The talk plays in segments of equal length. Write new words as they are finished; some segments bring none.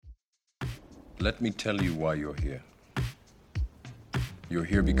Let me tell you why you're here. You're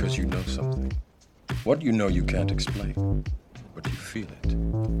here because you know something. What you know you can't explain, but you feel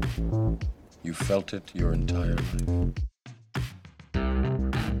it. You felt it your entire life.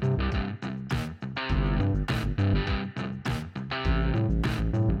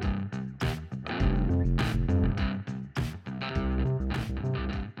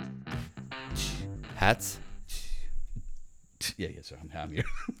 Hats. Yeah, sir. I'm here.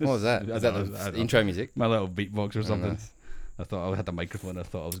 What was that? Is that the intro music? My little beatbox or something. Nice. I thought I had the microphone. I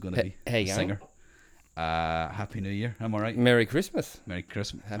thought I was going to be How you a going? singer. Happy New Year. I'm all right. Merry Christmas. Merry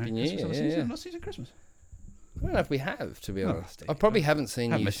Christmas. Happy Merry New Year, Christmas. yeah. I'm not seeing Christmas. I don't know if we have, to be Oh, honest. steak. I probably haven't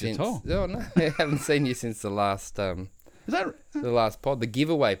seen I you missed you since. at all. Oh no, I haven't seen you since the last Is that? the last pod, the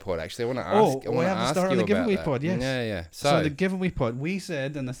giveaway pod. Actually, I want to ask. Oh, I we want to have to ask start you on the about giveaway that. pod, yes. Yeah. So the giveaway pod, we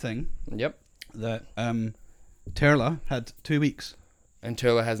said in the thing Yep. that Terla had 2 weeks. And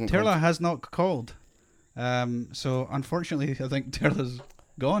Turla hasn't. Terla has not called. So unfortunately, I think Terla's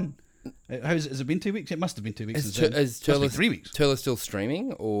gone. Has it been 2 weeks? It must have been 2 weeks. Is Must be Turla 3 weeks. Turla still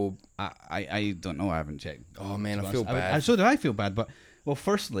streaming or? I don't know. I haven't checked. Oh man, To be I feel honest. bad. So do I feel bad. But well,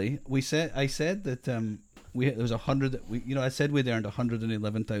 firstly, I said that there was 100. I said we'd earned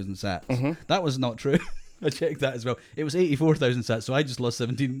 111,000 sats. Mm-hmm. That was not true. I checked that as well. It was 84,000 sats. So I just lost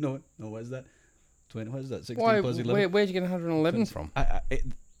 17. No, what is that? 20. What is that? 16 Why? plus 11. Where'd you get 111 from? I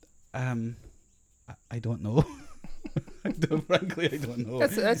don't know. Frankly, I don't know.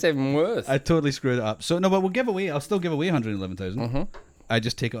 That's even worse. I totally screwed it up. So no, but we'll give away. I'll still give away 111,000. Mm-hmm. I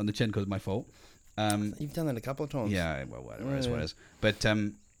just take it on the chin because it's my fault. You've done that a couple of times. Yeah, well, whatever it is, what it is.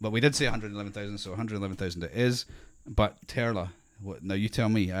 But we did say 111,000, so 111,000 it is. But Terla, now you tell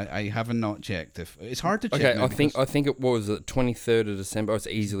me. I haven't not checked. If it's hard to check. Okay, now I think it was the 23rd of December. It's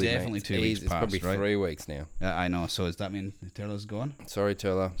easily Definitely mate. 2 weeks It's probably past, right? 3 weeks now. I know. So does that mean Terla's gone? Sorry,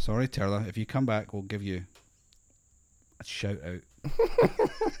 Turla. Sorry, Terla. If you come back, we'll give you a shout out.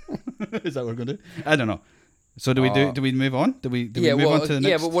 Is that what we're gonna do? I don't know. So do we move on? Do we move on to the next?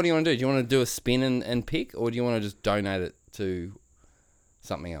 Yeah, but what do you want to do? Do you want to do a spin and pick, or do you want to just donate it to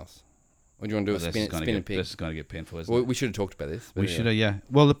something else? Or do you want to do a spin and pick? This is going to get painful, isn't Well, it? we should have talked about this. We should have, yeah.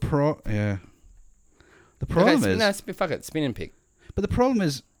 Well, the problem is, fuck it, spin and pick. but the problem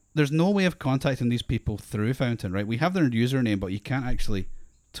is, there's no way of contacting these people through Fountain, right? We have their username, but you can't actually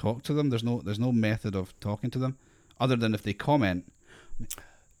talk to them. There's no method of talking to them, other than if they comment.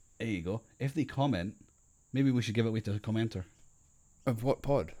 There you go. If they comment, maybe we should give it away to a commenter. Of what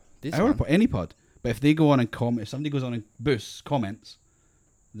pod? This Our one? pod, any pod. But if they go on and comment, if somebody goes on and boosts comments,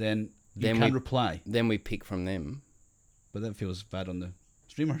 then you can reply. Then we pick from them. But that feels bad on the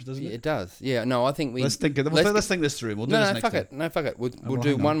streamers, doesn't it? It does. Yeah. No, I think we. Let's think this through. We'll do this next time. No, fuck it. We'll well, do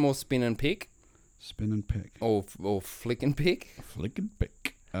hang on. one more spin and pick, Spin and pick. or flick and pick. Flick and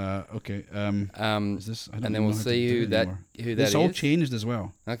pick. Okay. Is this? I don't And then know we'll how to see do who it that anymore. is. It's all changed as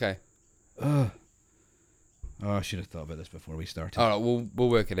well. Okay. Oh, I should have thought about this before we started. All right. We'll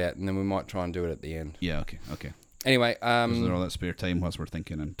work it out, and then we might try and do it at the end. Yeah. Okay. Anyway. Because there's all that spare time whilst we're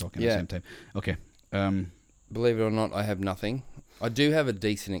thinking and talking at the same time. Okay. Believe it or not, I have nothing. I do have a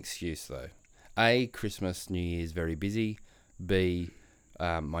decent excuse though. A, Christmas, New Year's very busy. B,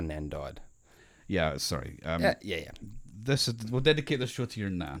 my nan died. Yeah. Sorry. Yeah. We'll dedicate this show to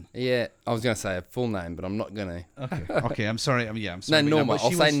your nan. Yeah, I was going to say a full name, but I'm not going to. Okay. Okay. I'm sorry. I'm No, sorry. Norma. But I'll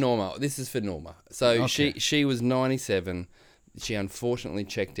she say was- Norma. This is for Norma. So Okay. she was 97. She unfortunately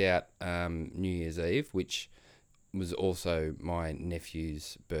checked out New Year's Eve, which was also my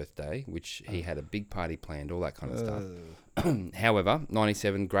nephew's birthday, which he had a big party planned, all that kind of stuff. However,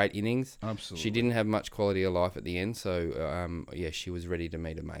 97, great innings. Absolutely. She didn't have much quality of life at the end, so she was ready to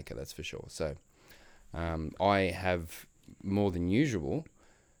meet a maker, that's for sure. So I have more than usual.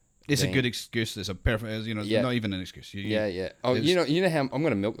 It's a good excuse. It's a perfect. Not even an excuse. Yeah. Oh, you know how I'm going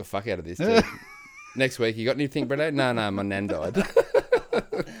to milk the fuck out of this too. Next week, you got anything, Breno? No, my nan died.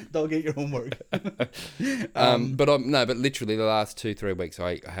 Don't get your homework. But literally the last 2-3 weeks,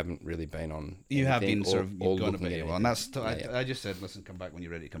 I haven't really been on. You have anything been sort of or you've gone looking about at it well, and anything. that's. I just said, listen, come back when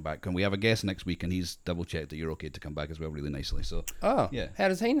you're ready to come back. And we have a guest next week, and he's double checked that you're okay to come back as well, really nicely. So Yeah. How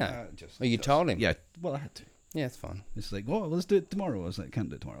does he know? You told him? Yeah. Well, I had to. Yeah, it's fine. It's like, well, let's do it tomorrow. I was like, can't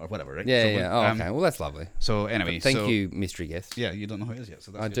do it tomorrow or whatever, right? Yeah, So yeah. Oh, okay. Well, that's lovely. So anyway, Thank you, mystery guest. Yeah, you don't know who it is yet,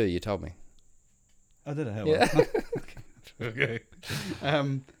 so that's I good. do. You told me. I did it. Hell Yeah. okay.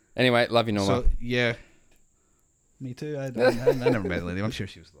 Anyway, love you, Norma. So yeah, me too. I never met the lady. I'm sure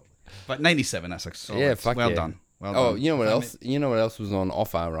she was lovely. But 97, that's like solid. Yeah, fuck well yeah. done. Well Oh, done. you know what else? You know what else was on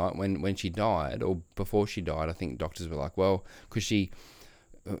offer, right? When she died, or before she died, I think doctors were like, well, because she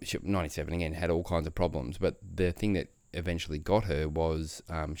 97 again had all kinds of problems, but the thing that eventually got her was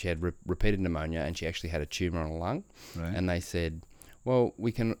she had repeated pneumonia and she actually had a tumour on her lung. Right. And they said, well,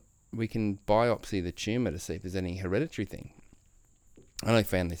 we can biopsy the tumour to see if there's any hereditary thing. I only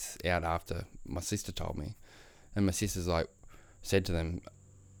found this out after my sister told me. And my sister's like, said to them,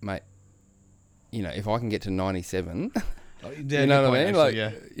 mate, you know, if I can get to 97, Yeah, you know what I good mean? point, Like,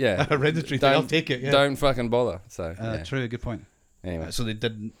 actually, yeah. hereditary thing. I'll take it. Yeah. Don't fucking bother. So, yeah. True. Good point. Anyway, So they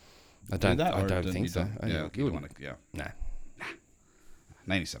didn't. I don't that, or think didn't so. you don't? Yeah. You You wouldn't. wanna, yeah. Nah.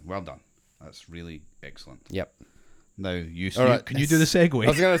 97. Well done. That's really excellent. Yep. Now you. All right. Can you do the segue? I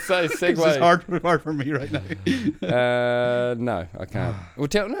was going to say This is segue. hard for me right now. No, I can't. Well,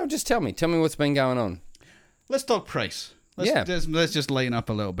 just tell me. Tell me what's been going on. Let's talk price. Yeah. Let's just lighten up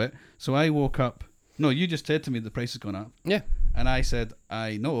a little bit. So I woke up. No, you just said to me the price has gone up. Yeah. And I said,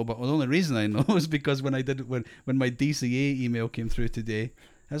 I know, but the only reason I know is because when my DCA email came through today,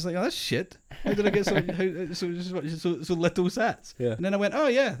 I was like, oh, that's shit. How did I get so little sats? Yeah. And then I went, oh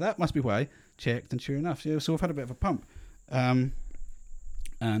yeah, that must be why. Checked, and sure enough, yeah. So I've had a bit of a pump. And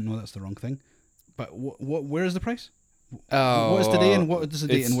no, that's the wrong thing. But where is the price? Oh, what is today and what is the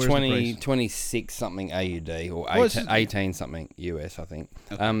date it's and where's the price? 26 something AUD or Well, it's 18 something US, I think.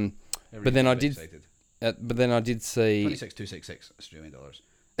 Okay. But then I did. Excited. But then I did see. 26,266 Australian dollars.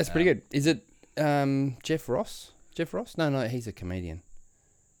 That's pretty good. Is it Jeff Ross? Jeff Ross? No, he's a comedian.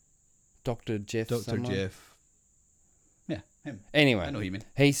 Dr. Jeff. Dr. someone? Jeff. Yeah, him. Anyway, I know who you mean.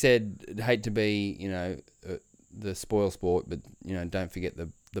 he said, hate to be, the spoil sport, but don't forget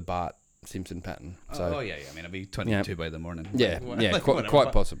the Bart Simpson pattern. So yeah. I mean, I'll be 22 by the morning. yeah, Like, quite whatever,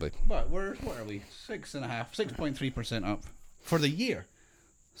 but- possibly. But what are we? 6.3% up for the year.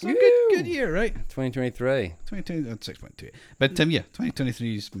 So Woo! good year, right? 2023. 2020, 6.2. But yeah,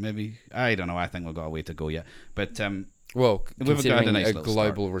 2023 is maybe, I don't know, I think we've got a way to go yet. But Well, We've got a considering nice a little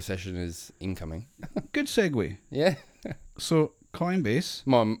global recession is incoming. good segue. Yeah. So Coinbase.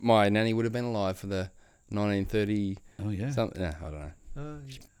 My nanny would have been alive for the 1930 Oh yeah. something. Nah, I don't know.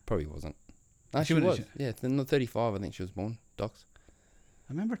 Probably wasn't. No, She she wouldn't- was. Yeah, not 35. I think she was born. Docs.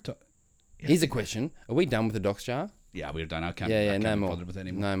 I remember. Here's a question: are we done with the docs jar? Yeah, we're done. I can't. Yeah, I can't no be more. bothered with it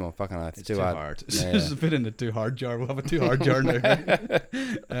anymore. No more. Fucking hell, it's It's too hard. Yeah, It's put in the too hard jar. We'll have a too hard jar now.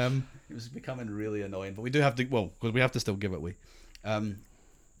 It was becoming really annoying, but we do have to. Well, because we have to still give it away.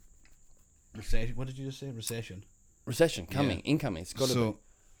 Recession. What did you just say? Recession. Recession coming, incoming. It's got to So,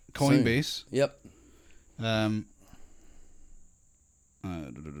 be. Coinbase. Yep.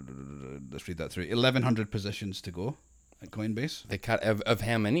 Let's read that through. 1,100 positions to go at Coinbase. The cut of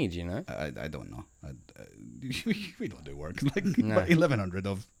how many? Do you know? I don't know. We don't do work like No. but 1,100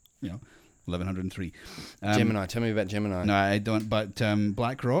 of 1,103. Gemini. Tell me about Gemini. No, I don't. But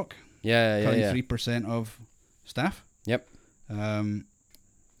BlackRock, Yeah. cutting 3% of staff. Yep. And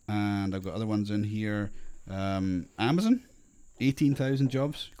I've got other ones in here. Amazon, 18,000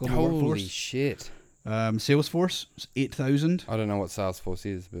 jobs. Global Holy workforce. shit! Salesforce, 8,000. I don't know what Salesforce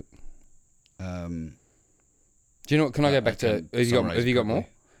is, but Um, do you know what? Can I go back to? can Have summarise you got more?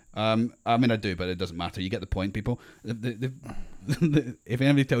 quickly. I mean, I do, but it doesn't matter. You get the point, people. If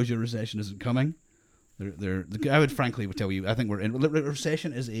anybody tells you a recession isn't coming, I would frankly would tell you. I think we're in.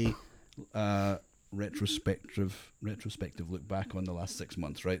 Recession is a retrospective look back on the last 6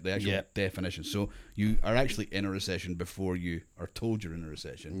 months, right? The actual definition. So you are actually in a recession before you are told you're in a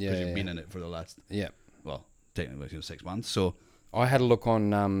recession because you've been in it for the last well, technically 6 months. So I had a look on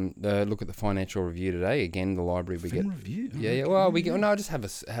look at the Financial Review today. Again, the library we get. review. Yeah. Well, we get. No, just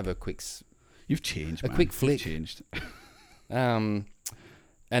have a quick. You've changed. A Man. quick flick. You've changed.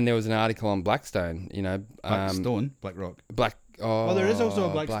 And there was an article on Blackstone. Blackstone, BlackRock. Oh, there is also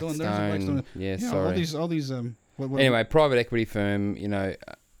a Blackstone. There's a Blackstone. Yeah, Yeah, sorry. all these. Anyway, private equity firm.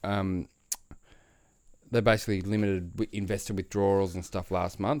 They basically limited investor withdrawals and stuff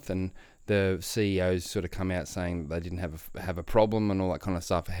last month, and the CEOs sort of come out saying that they didn't have a problem and all that kind of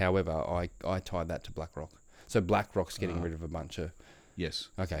stuff. However, I tied that to BlackRock. So BlackRock's getting rid of a bunch of. Yes.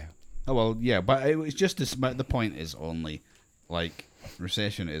 Okay. Oh well, yeah, but it was just this. But the point is only, like,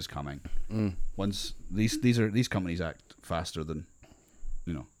 recession is coming. Once these companies act faster than,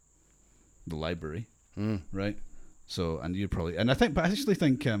 the library, right? So, and you probably, and I actually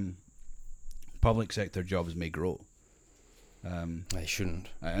think public sector jobs may grow. They shouldn't.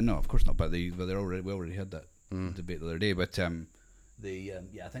 No, of course not. But we already had that debate the other day. But I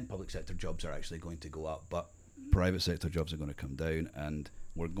think public sector jobs are actually going to go up, but private sector jobs are going to come down, and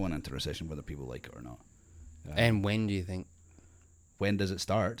we're going into recession whether people like it or not. And when do you think? When does it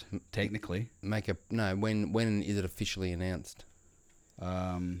start? Technically, When is it officially announced?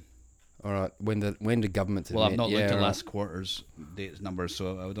 All right. When do governments Well, I've admit? not looked at right. last quarter's dates numbers,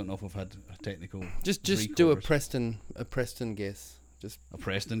 so I don't know if we've had a technical. Just three do a quarters. Preston guess. Just A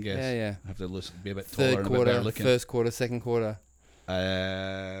Preston guess. Yeah. I have to be a bit taller third and a bit better quarter, looking. first quarter, second quarter.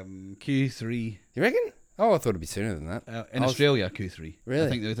 Q3 You reckon? Oh, I thought it'd be sooner than that. in I was- Australia. Q3. Really? I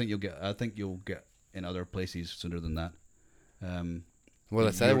think you'll get in other places sooner than that. Well,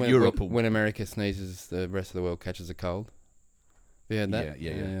 they say Europe will- when America sneezes, the rest of the world catches a cold. Have you heard that?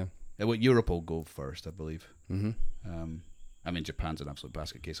 Yeah. Well, Europe will go first, I believe. Mm-hmm. I mean, Japan's an absolute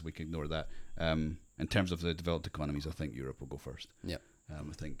basket case, so we can ignore that. In terms of the developed economies, I think Europe will go first. Yeah.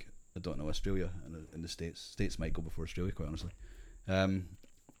 I don't know Australia in the States. States might go before Australia, quite honestly.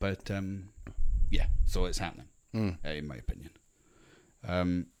 Yeah, so it's happening, in my opinion.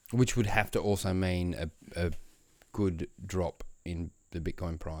 Which would have to also mean a good drop in the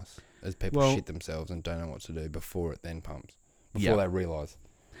Bitcoin price as people shit themselves and don't know what to do before it then pumps. Before they realise.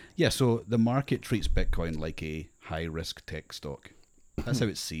 Yeah, so the market treats Bitcoin like a high-risk tech stock. That's how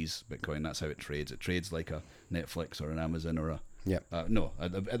it sees Bitcoin. That's how it trades. It trades like a Netflix or an Amazon or a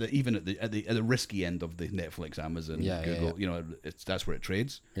even at the risky end of the Netflix, Amazon, Google. You know, that's where it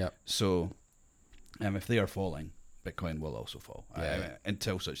trades. Yeah. So, if they are falling, Bitcoin will also fall.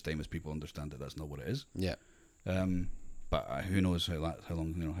 Until such time as people understand that that's not what it is. Yeah. But who knows how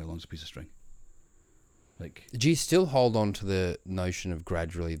long? How long's a piece of string? Like, do you still hold on to the notion of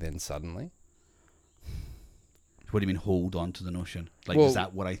gradually then suddenly? what do you mean? Hold on to the notion? Like, is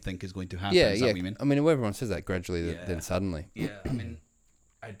that what I think is going to happen? Yeah, is that what you mean? I mean, everyone says that gradually then suddenly. Yeah, I mean,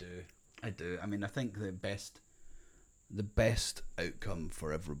 I do. I mean, I think the best outcome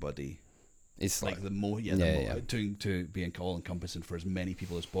for everybody It's like like to be all encompassing for as many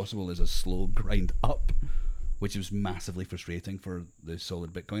people as possible is a slow grind up, which is massively frustrating for the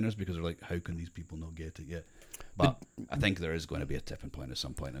solid Bitcoiners because they're like, how can these people not get it yet? But I think there is going to be a tipping point at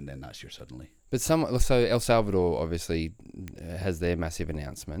some point, and then that's your suddenly. But so El Salvador obviously has their massive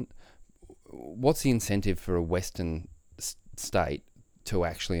announcement. What's the incentive for a Western state to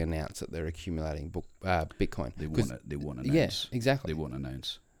actually announce that they're accumulating Bitcoin? They won't announce. Yeah, exactly. They won't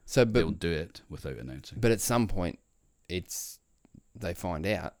announce. So, they'll do it without announcing. But at some point, they find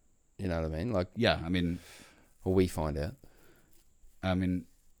out. You know what I mean? Like, yeah, I mean, or we find out. I mean,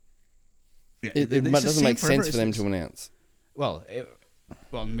 yeah, it doesn't make sense for them to announce. Well,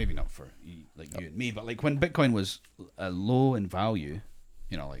 maybe not for you and me, but like when Bitcoin was low in value,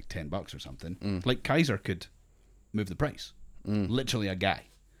 like $10 or something, like Kaiser could move the price, literally a guy,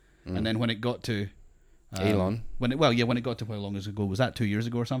 and then when it got to Elon, when it got to how long ago was that? 2 years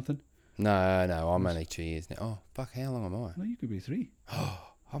ago or something? No, I'm only 2 years now. Oh fuck, how long am I? No, you could be 3.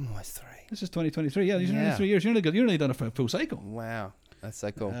 Oh, I'm almost 3. This is 2023. Yeah, you're only 3 years. You're only done a full cycle. Wow, that's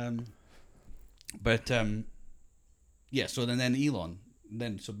so cool. Yeah. So then Elon,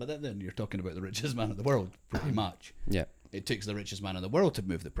 then you're talking about the richest man in the world, pretty much. Yeah. It takes the richest man in the world to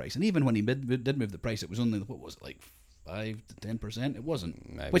move the price, and even when he did move the price, it was only what was it, like 5 to 10%. It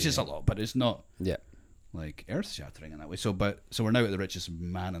wasn't, which is a lot, but it's not. Yeah. Like earth shattering in that way. So we're now at the richest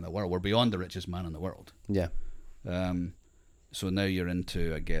man in the world. We're beyond the richest man in the world. Yeah. So now you're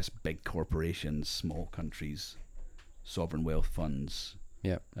into, I guess, big corporations, small countries, sovereign wealth funds,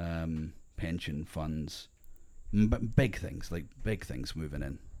 pension funds, big things moving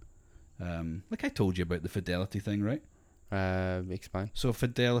in. Like I told you about the Fidelity thing, right? Explain. So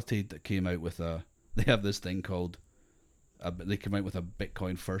Fidelity that came out with they have this thing called, they came out with a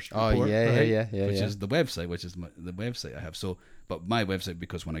Bitcoin First report. Oh yeah, right? yeah. Which is the website, the website I have. So, but my website,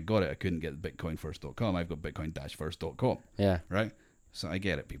 because when I got it, I couldn't get bitcoinfirst.com. I've got bitcoin-first.com. Yeah. Right. So I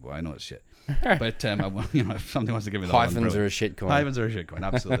get it, people. I know it's shit. But if somebody wants to give me the hyphens are a shit coin. Hyphens are a shit coin.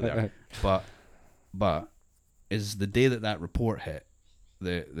 Absolutely, they are. But is the day that report hit,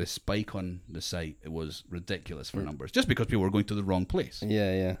 the spike on the site, it was ridiculous for numbers, just because people were going to the wrong place.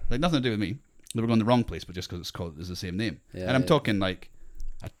 Yeah. Like nothing to do with me. They were going the wrong place, but just because it's the same name. Yeah, and I'm talking like,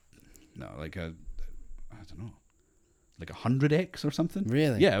 I don't know, like 100x or something.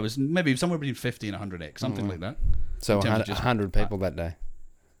 Really? Yeah, it was maybe somewhere between 50 and 100x, something like that. So 100 people that day.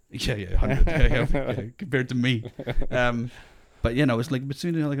 Yeah, 100 yeah, compared to me. But it's like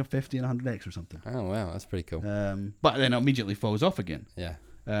between like a 50 and 100x or something. Oh wow, that's pretty cool. But then it immediately falls off again. Yeah.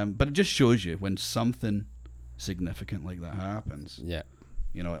 But it just shows you when something significant like that happens. Yeah.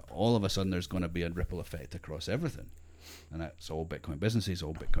 All of a sudden there's going to be a ripple effect across everything. And that's all Bitcoin businesses,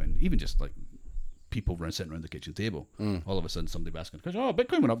 all Bitcoin, even just like people sitting around the kitchen table. All of a sudden somebody asking,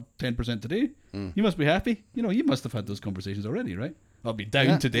 Bitcoin went up 10% today. You must be happy. You must have had those conversations already, right? I'll be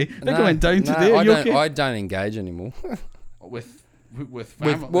down today. Bitcoin went down today. Are you okay? I don't engage anymore. With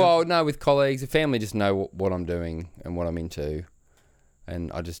family? With colleagues. The family just know what I'm doing and what I'm into. And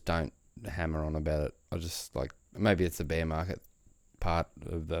I just don't hammer on about it. I just like maybe it's the bear market part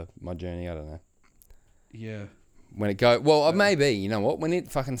of my journey. I don't know. Yeah. When it maybe, you know what? When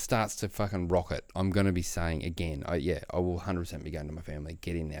it fucking starts to fucking rocket, I'm going to be saying again, I will 100% be going to my family,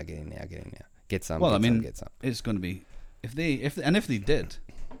 get in now. Get some, Well, get some. it's going to be, if they did,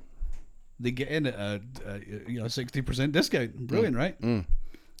 they get in at a 60% discount. Brilliant, right?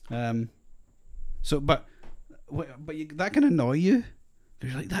 Mm. But that can annoy you.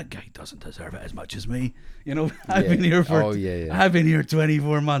 You're like, that guy doesn't deserve it as much as me. You know, I've been here for. I've been here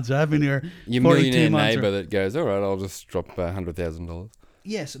 24 months. I've been here. Your 42 millionaire months neighbour that goes, all right, I'll just drop $100,000.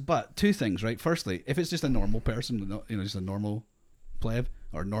 Yes, but two things, right? Firstly, if it's just a normal person, just a normal pleb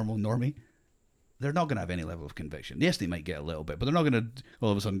or normal normie, they're not going to have any level of conviction. Yes, they might get a little bit, but they're not going to all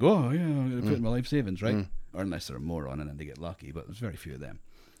of a sudden go, oh yeah, I'm going to put in my life savings, right? Or unless they're a moron and then they get lucky, but there's very few of them.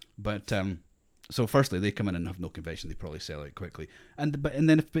 But so firstly, they come in and have no conviction. They probably sell out quickly. And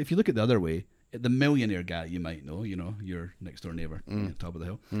then if you look at the other way, the millionaire guy you might know, your next door neighbour, top of the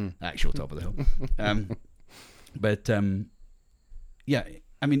hill, actual top of the hill. Yeah,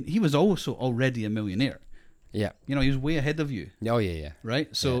 I mean, he was also already a millionaire. Yeah, he was way ahead of you. Oh yeah.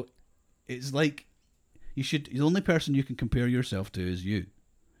 Right. So it's like the only person you can compare yourself to is you.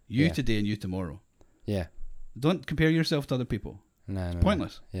 You today and you tomorrow. Yeah. Don't compare yourself to other people. No.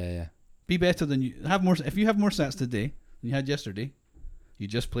 Pointless. No. Yeah. Be better than you. Have more. If you have more sats today than you had yesterday, you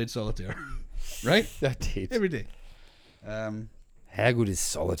just played solitaire, right? I did. Every day. How good is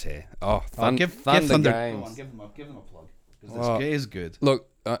solitaire? Oh, give Thunder Games. Games. Go on, give them a plug. Because this is good. Look,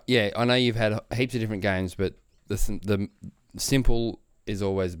 I know you've had heaps of different games, but the simple is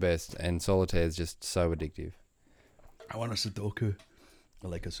always best, and solitaire is just so addictive. I want a Sudoku. I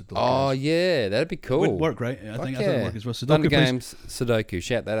like a Sudoku. Oh yeah, that'd be cool. Would work, right? I think that would work as well. Sudoku Thunder Games, Sudoku.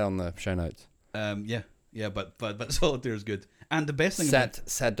 Shout that out on the show notes. Yeah, but solitaire is good. And the best thing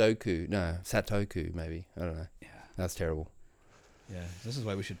Satoku maybe. I don't know. Yeah, that's terrible. Yeah, this is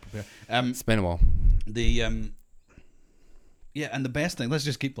why we should prepare. It's been a while. And the best thing, let's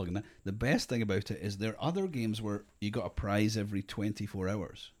just keep plugging that. The best thing about it is there are other games where you got a prize every 24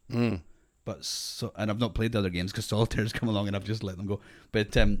 hours. And I've not played the other games because Solitaire's come along and I've just let them go.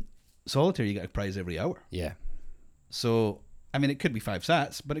 But Solitaire, you get a prize every hour. Yeah. So, I mean, it could be 5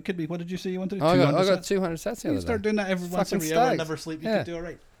 sats, but it could be, what did you say you wanted? 200 I got 200 sats the other day. You start doing that once every hour and never sleep, you could do all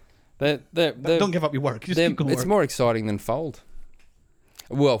right. But don't give up your work. Just keep going. It's more exciting than Fold.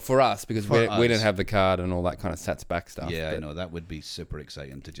 Well, for us, because we don't have the card and all that kind of sats back stuff. Yeah, I know. That would be super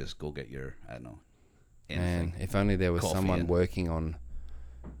exciting to just go get your, I don't know, anything. Man, if only there was someone working on,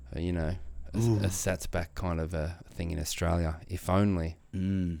 a sats back kind of a thing in Australia. If only.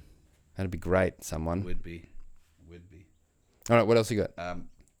 That'd be great, someone. Would be. All right, what else you got?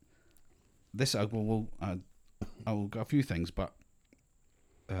 I'll got a few things, but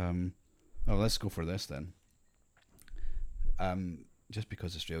let's go for this then. Just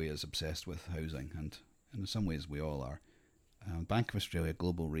because Australia is obsessed with housing, and in some ways we all are. Bank of Australia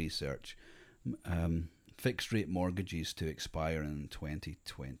Global Research, fixed rate mortgages to expire in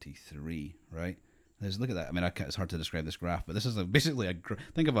 2023. Right? Look at that. I mean, it's hard to describe this graph, but this is basically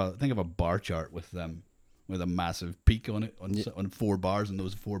think of a bar chart with a massive peak on it on 4 bars, and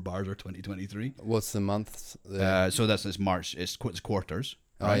those 4 bars are 2023. What's the months? So it's March. It's quarters.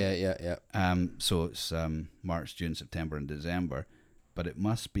 Right? Oh yeah. So it's March, June, September, and December. But it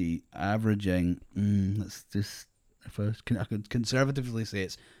must be averaging. Let's just, I could conservatively say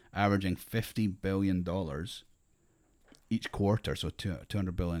it's averaging $50 billion each quarter, so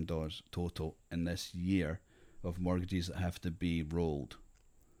 $200 billion total in this year of mortgages that have to be rolled.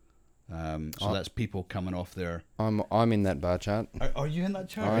 So that's people coming off their. I'm in that bar chart. Are you in that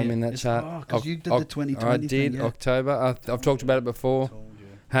chart? I'm in that chart. Because you did the 2020. I did thing, October. I've talked about it before.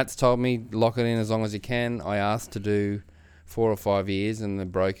 Hat's told me lock it in as long as you can. I asked to do 4 or 5 years, and the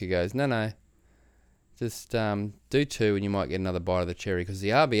broker goes, no, just do 2 and you might get another bite of the cherry, because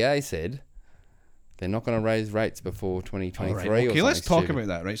the RBA said they're not going to raise rates before 2023. Right. Okay, let's talk about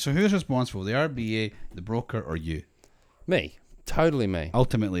that, right? So who's responsible, the RBA, the broker, or you? Me. Totally me.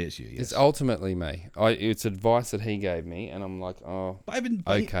 Ultimately, it's you, yes. It's ultimately me. It's advice that he gave me, and I'm like,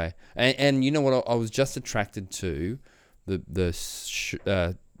 okay. And you know what? I was just attracted to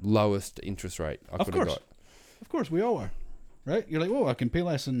the lowest interest rate I could have got. Of course, we all are. Right? You're like, I can pay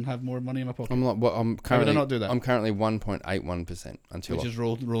less and have more money in my pocket. I'm like, I'm currently. Why would I not do that? I'm currently 1.81% until. Which is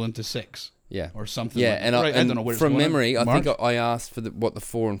roll into 6. Yeah. Or something. Yeah, like and, I don't know where it's from going memory, I think I asked for what the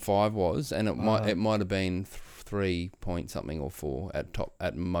 4 and 5 was, and it might have been 3 point something or 4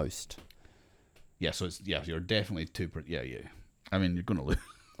 at most. Yeah, so you're definitely 2. Yeah. I mean, you're gonna lose.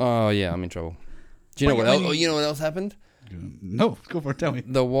 Oh yeah, I'm in trouble. Do you know what else? You know what else happened? No, go for it. Tell me.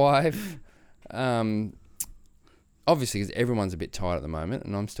 The wife, obviously, because everyone's a bit tight at the moment,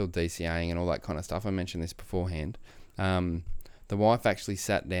 and I'm still DCAing and all that kind of stuff. I mentioned this beforehand. The wife actually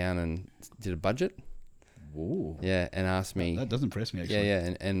sat down and did a budget. Whoa. Yeah, and asked me. That does impress me, actually.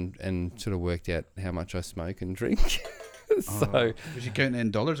 Yeah, and sort of worked out how much I smoke and drink. So, was you counting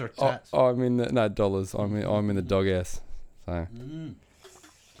in dollars or tats? I'm in dollars. I'm in the doghouse. So.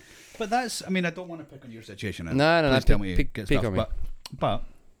 But that's. I mean, I don't want to pick on your situation. No. Please tell me Pick good stuff, on me. But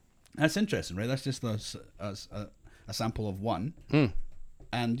that's interesting, right? That's just a sample of one.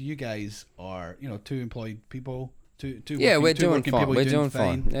 And you guys are, two employed people, two Yeah, working, we're two doing working fine. people, We're you're doing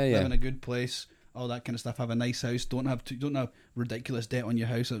fine. Yeah. Live in a good place, all that kind of stuff. Have a nice house. Don't have ridiculous debt on your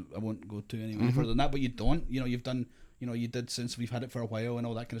house. I won't go to any further than that. But you don't. You've done. You did since we've had it for a while and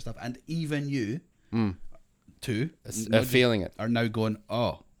all that kind of stuff. And even you, too, feeling it, are now going,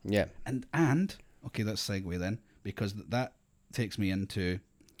 oh, yeah. And okay, let's segue then, because that takes me into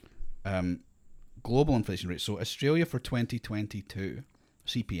global inflation rate. So Australia for 2022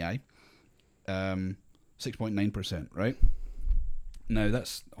 CPI, 6.9%, right? Now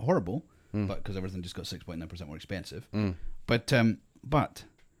that's horrible, but because everything just got 6.9% more expensive. But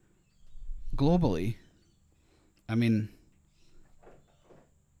globally, I mean,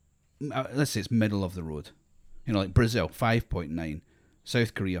 let's say it's middle of the road. Like Brazil 5.9,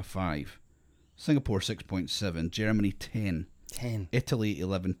 South Korea 5, Singapore 6.7, Germany 10, Italy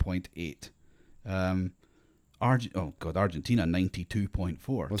 11.8. Argentina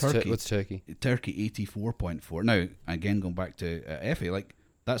 92.4. What's Turkey? Turkey 84.4. Now, again, going back to Effie, like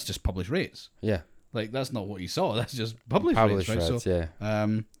that's just published rates. Yeah, like that's not what you saw. That's just published rates, right? Rates, so, yeah.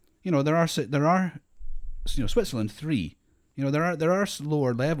 There are, Switzerland 3. There are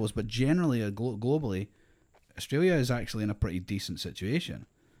lower levels, but generally, globally, Australia is actually in a pretty decent situation.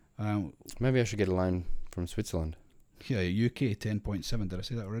 Maybe I should get a loan from Switzerland. Yeah, UK 10.7. Did I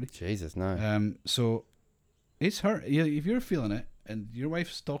say that already? Jesus, no. So it's hurt. Yeah, if you're feeling it and your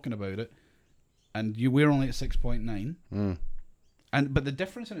wife's talking about it, and we're only at 6.9. But the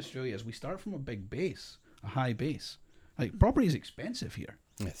difference in Australia is we start from a big base, a high base. Like property is expensive here.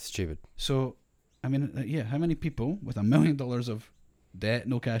 It's stupid. So, I mean, how many people with $1 million of debt,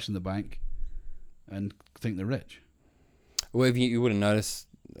 no cash in the bank, and think they're rich? Well, if you would have noticed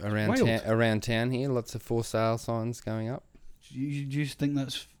around town here, lots of for sale signs going up. Do you think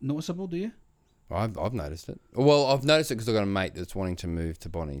that's noticeable? Do you? I've noticed it. Well, I've noticed it because I've got a mate that's wanting to move to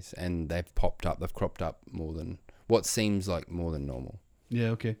Bonnies, and they've cropped up more than what seems like more than normal. Yeah,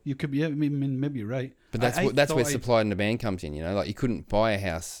 okay. You could be. Yeah, I mean, maybe you're right. But that's where supply and demand comes in. Like you couldn't buy a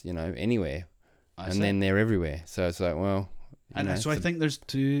house, anywhere, then they're everywhere. So it's like, well, I think there's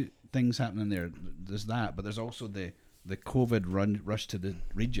two things happening there. There's that, but there's also the COVID rush to the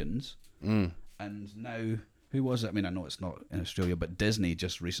regions, and now who was it? I mean, I know it's not in Australia, but Disney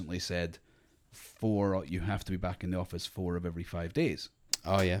just recently said you have to be back in the office 4 of every 5 days.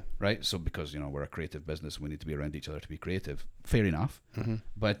 Oh yeah, right. So because we're a creative business, we need to be around each other to be creative. Fair enough.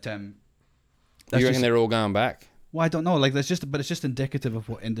 But you reckon they're all going back? Well, I don't know. Like but it's just indicative of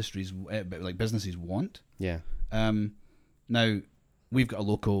what industries, like businesses, want. Yeah. Now we've got a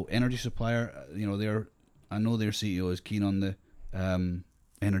local energy supplier. I know their CEO is keen on the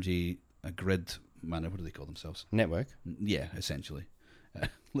energy grid. What do they call themselves? Network. Yeah, essentially,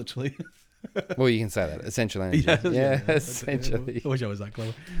 literally. Well, you can say that. Essential energy. Yeah, essentially. I wish I was that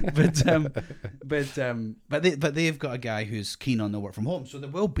clever. But they've got a guy who's keen on the work from home. So there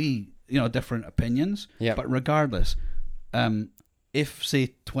will be, different opinions. Yeah. But regardless, if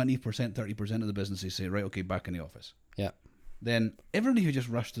say 20%, 30% of the businesses say, right, okay, back in the office. Yeah. Then everybody who just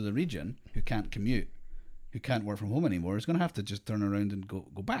rushed to the region, who can't commute, who can't work from home anymore, is going to have to just turn around and go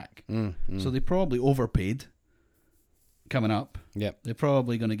back. So they probably overpaid coming up. Yep. They're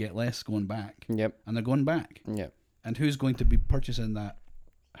probably going to get less going back. Yep. And they're going back. Yep. And who's going to be purchasing that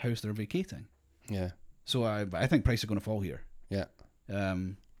house they're vacating? Yeah. So I think prices are going to fall here. Yeah. I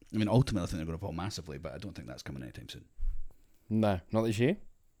mean, ultimately, I think they're going to fall massively, but I don't think that's coming anytime soon. No, not this year.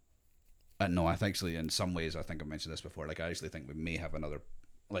 No, I think actually, in some ways, I think I've mentioned this before. Like, I actually think we may have another.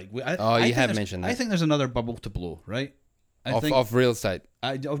 You have mentioned that. I think there's another bubble to blow, right? Of real estate.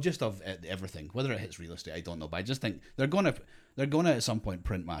 Of everything. Whether it hits real estate, I don't know. But I just think they're going to at some point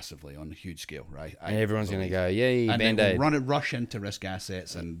print massively on a huge scale, right? And everyone's going to go, yay, and Band-Aid. Rush into risk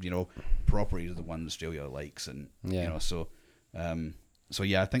assets, and property is the one Australia likes, and so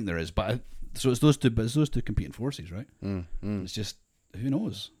yeah, I think there is. But so it's those two, competing forces, right? It's just who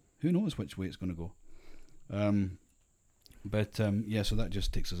knows which way it's going to go. So that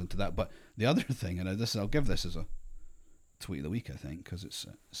just takes us into that. But the other thing, and I'll give this as a tweet of the week, I think, because it's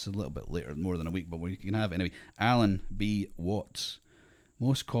a little bit later, more than a week, but we can have it anyway. Alan B. Watts.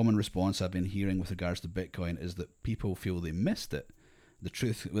 Most common response I've been hearing with regards to Bitcoin is that people feel they missed it. The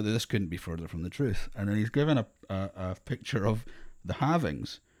truth, well, this couldn't be further from the truth. And then he's given a picture of the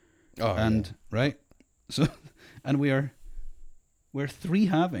halvings. Oh, and right, so, and we're 3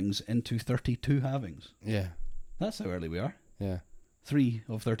 halvings into 32 halvings. Yeah. That's how early we are. Yeah. 3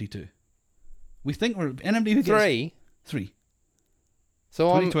 of 32. We think we're anybody who gets 3. 3. So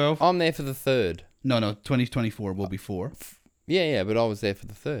 2012. I'm there for the 3rd. No, 2024 will be 4. Yeah, but I was there for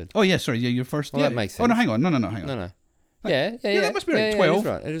the 3rd. Oh yeah, sorry, yeah, you're first. Well, yeah. that makes Oh no, sense. hang on, no, hang on. No. Yeah. That must be right. Yeah, 12, it is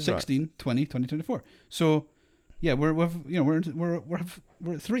right. It is 16, 20, 2024. So, yeah, we're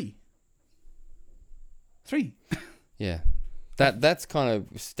at 3. 3. Yeah. That's kind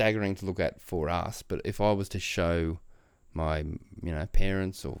of staggering to look at for us, but if I was to show my,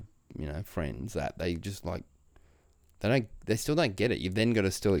 parents or, friends that, they just like, they still don't get it. You've then got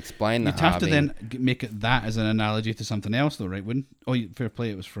to still explain the You'd have to halving. then make it that as an analogy to something else, though, right? Wouldn't? Oh, fair play.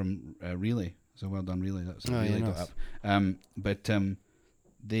 It was from Relay. So well done, Relay. That's Oh, Relay yeah, got nice. up.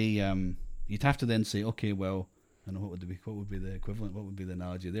 They you'd have to then say, okay, well, I know what would be the equivalent? What would be the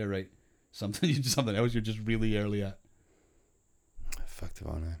analogy there, right? Something else. You're just really early at. Fuck do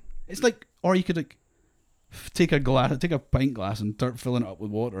I know. It's like, or you could like take a pint glass and start filling it up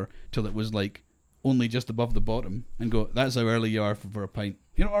with water till it was like only just above the bottom, and go, that's how early you are for a pint,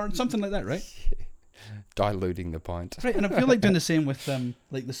 or something like that, right? Diluting the pint. Right, and I feel like doing the same with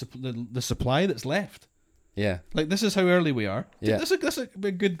like the supply that's left. Yeah. Like, this is how early we are. Yeah. This is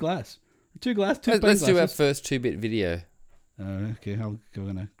a good glass. 2 pint Let's glasses. do our first 2-bit video. Okay, I'll go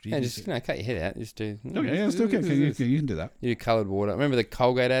in a. Yeah, just cut your head out. Just do. Okay, yeah, it's okay. You can do that. You do coloured water. Remember the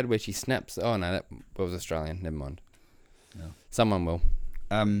Colgate ad where she snaps? Oh no, that was Australian. Never mind. No. Someone will.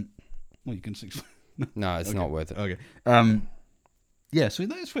 Well, you can. No, it's Okay. not worth it. Okay. Yeah, so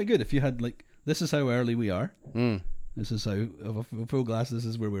that's quite good. If you had like, this is how early we are. Mm. This is how of a full glass. This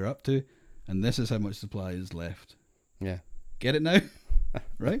is where we're up to, and this is how much supply is left. Yeah. Get it now,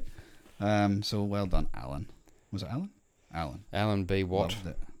 right? So well done, Alan. Was it Alan? Alan B. Watt. Loved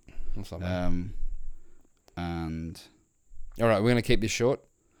it. Or something. And All right, we're gonna keep this short.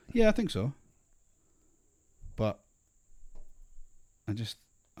 yeah, I think so. But I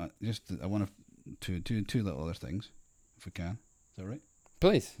want two little other things, if we can. Is that right?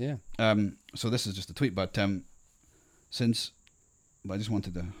 Please, yeah. So this is just a tweet, but I just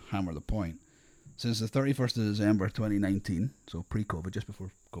wanted to hammer the point. Since the 31st of December 2019, so pre-COVID, just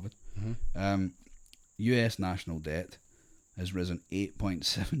before COVID, U.S. national debt has risen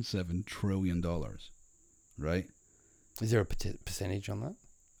 $8.77 trillion, right? Is there a percentage on that?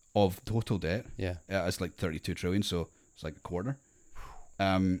 Of total debt. Yeah. It's like 32 trillion, so it's like a quarter.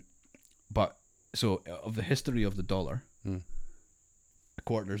 But so of the history of the dollar, a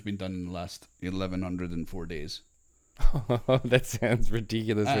quarter has been done in the last 1,104 days. That sounds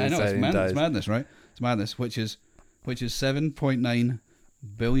ridiculous. I know, it's madness, right? It's madness, which is $7.9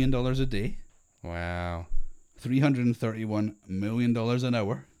 billion a day, Wow. $331 million an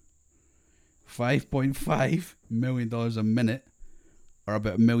hour, $5.5 million a minute, or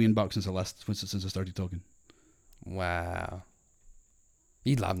about $1 million since I started talking. Wow.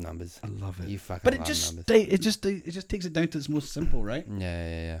 You love numbers. I love it. You fucking But love numbers. it just takes it down to its most simple, right?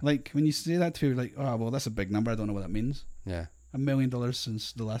 Yeah. Like when you say that to people, like, oh well, that's a big number. I don't know what that means. Yeah. $1 million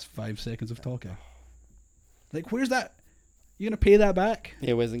since the last 5 seconds of talking. Like, where's that? You gonna pay that back?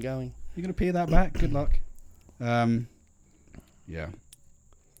 Yeah, where's it going? You gonna pay that back? Good luck. Yeah.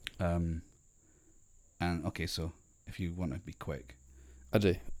 And okay, so if you want to be quick, I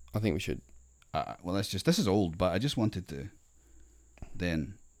do. I think we should. well, this is old, but I just wanted to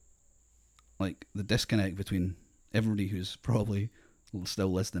then, like, the disconnect between everybody who's probably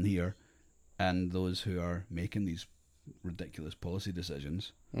still listening here and those who are making these ridiculous policy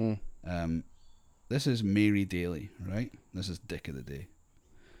decisions. This is Mary Daly, right? This is Dick of the Day.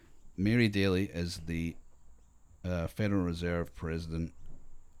 Mary Daly is the Federal Reserve President,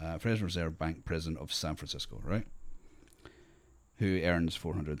 Federal Reserve Bank President of San Francisco, right? Who earns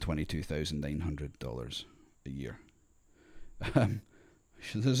 $422,900 a year.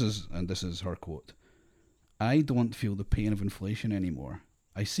 This is her quote. I don't feel the pain of inflation anymore.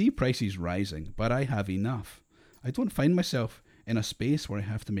 I see prices rising, but I have enough. I don't find myself in a space where I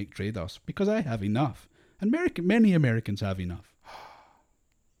have to make trade-offs because I have enough. And many Americans have enough.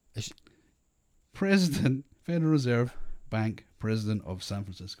 President, Federal Reserve Bank President of San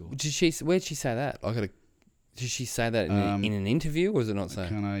Francisco. Where'd she say that? Did she say that in an interview, or was it not so?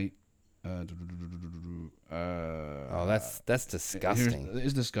 Can I? Oh, that's disgusting. It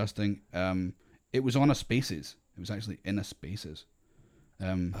is disgusting. It was on a Spaces. It was actually in a Spaces.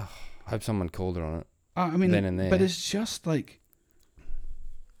 I hope someone called her on it. I mean, then and there. but it's just like,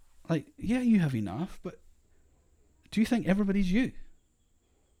 yeah, you have enough, but do you think everybody's you?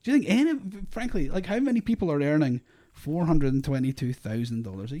 Do you think frankly, like, how many people are earning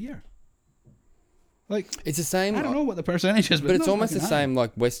 $422,000 a year? Like, It's the same. I don't know what the percentage is, but it's not almost the fucking high. same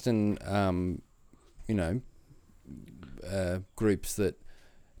like Western, groups that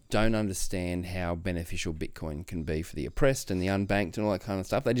don't understand how beneficial Bitcoin can be for the oppressed and the unbanked and all that kind of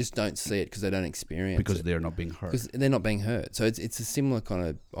stuff. They just don't see it because they don't experience Because it. they're not being hurt. Because they're not being hurt. So it's a similar kind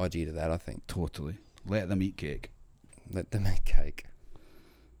of idea to that, I think. Totally. Let them eat cake. Let them make cake.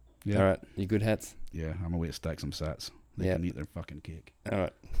 Yeah. All right. You good, Hats? Yeah, I'm away to stack some sats. They Yeah. can eat their fucking cake. All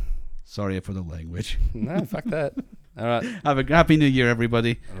right. Sorry for the language. No, fuck that. All right. Have a happy new year,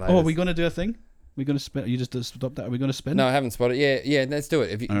 everybody. Laters. Oh, are we going to do a thing? We're going to spin. You just stopped that. Are we going to spin? No, I haven't spotted it. Yeah, let's do it.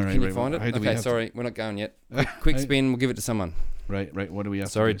 If you, All right, can you right, find how it? do we Okay, have sorry. We're not going yet. Quick spin. We'll give it to someone. Right. What do we have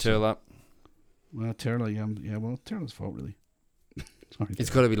Sorry, to do? Turla. Well, Turla, Turla's fault, really. Sorry. It's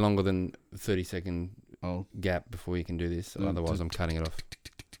got to be longer than 30-second Oh, gap before you can do this. Uh, Otherwise, t- I'm cutting it off.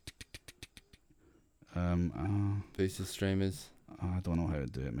 Boosters, streamers. I don't know how to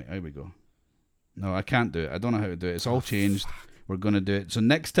do it, mate. Here we go. No, I can't do it. I don't know how to do it. It's all changed. We're going to do it. So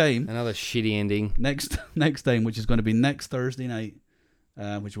next time, Another shitty ending. next time, which is going to be next Thursday night,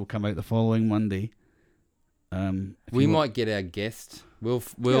 which will come out the following Monday. We might get our guest. We'll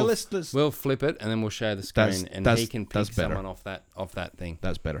let's we'll flip it and then we'll show the screen and he can pick that's better. someone off that thing.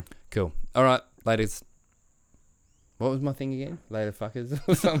 That's better. Cool. All right, ladies. What was my thing again? Later fuckers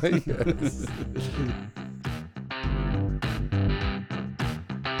or something.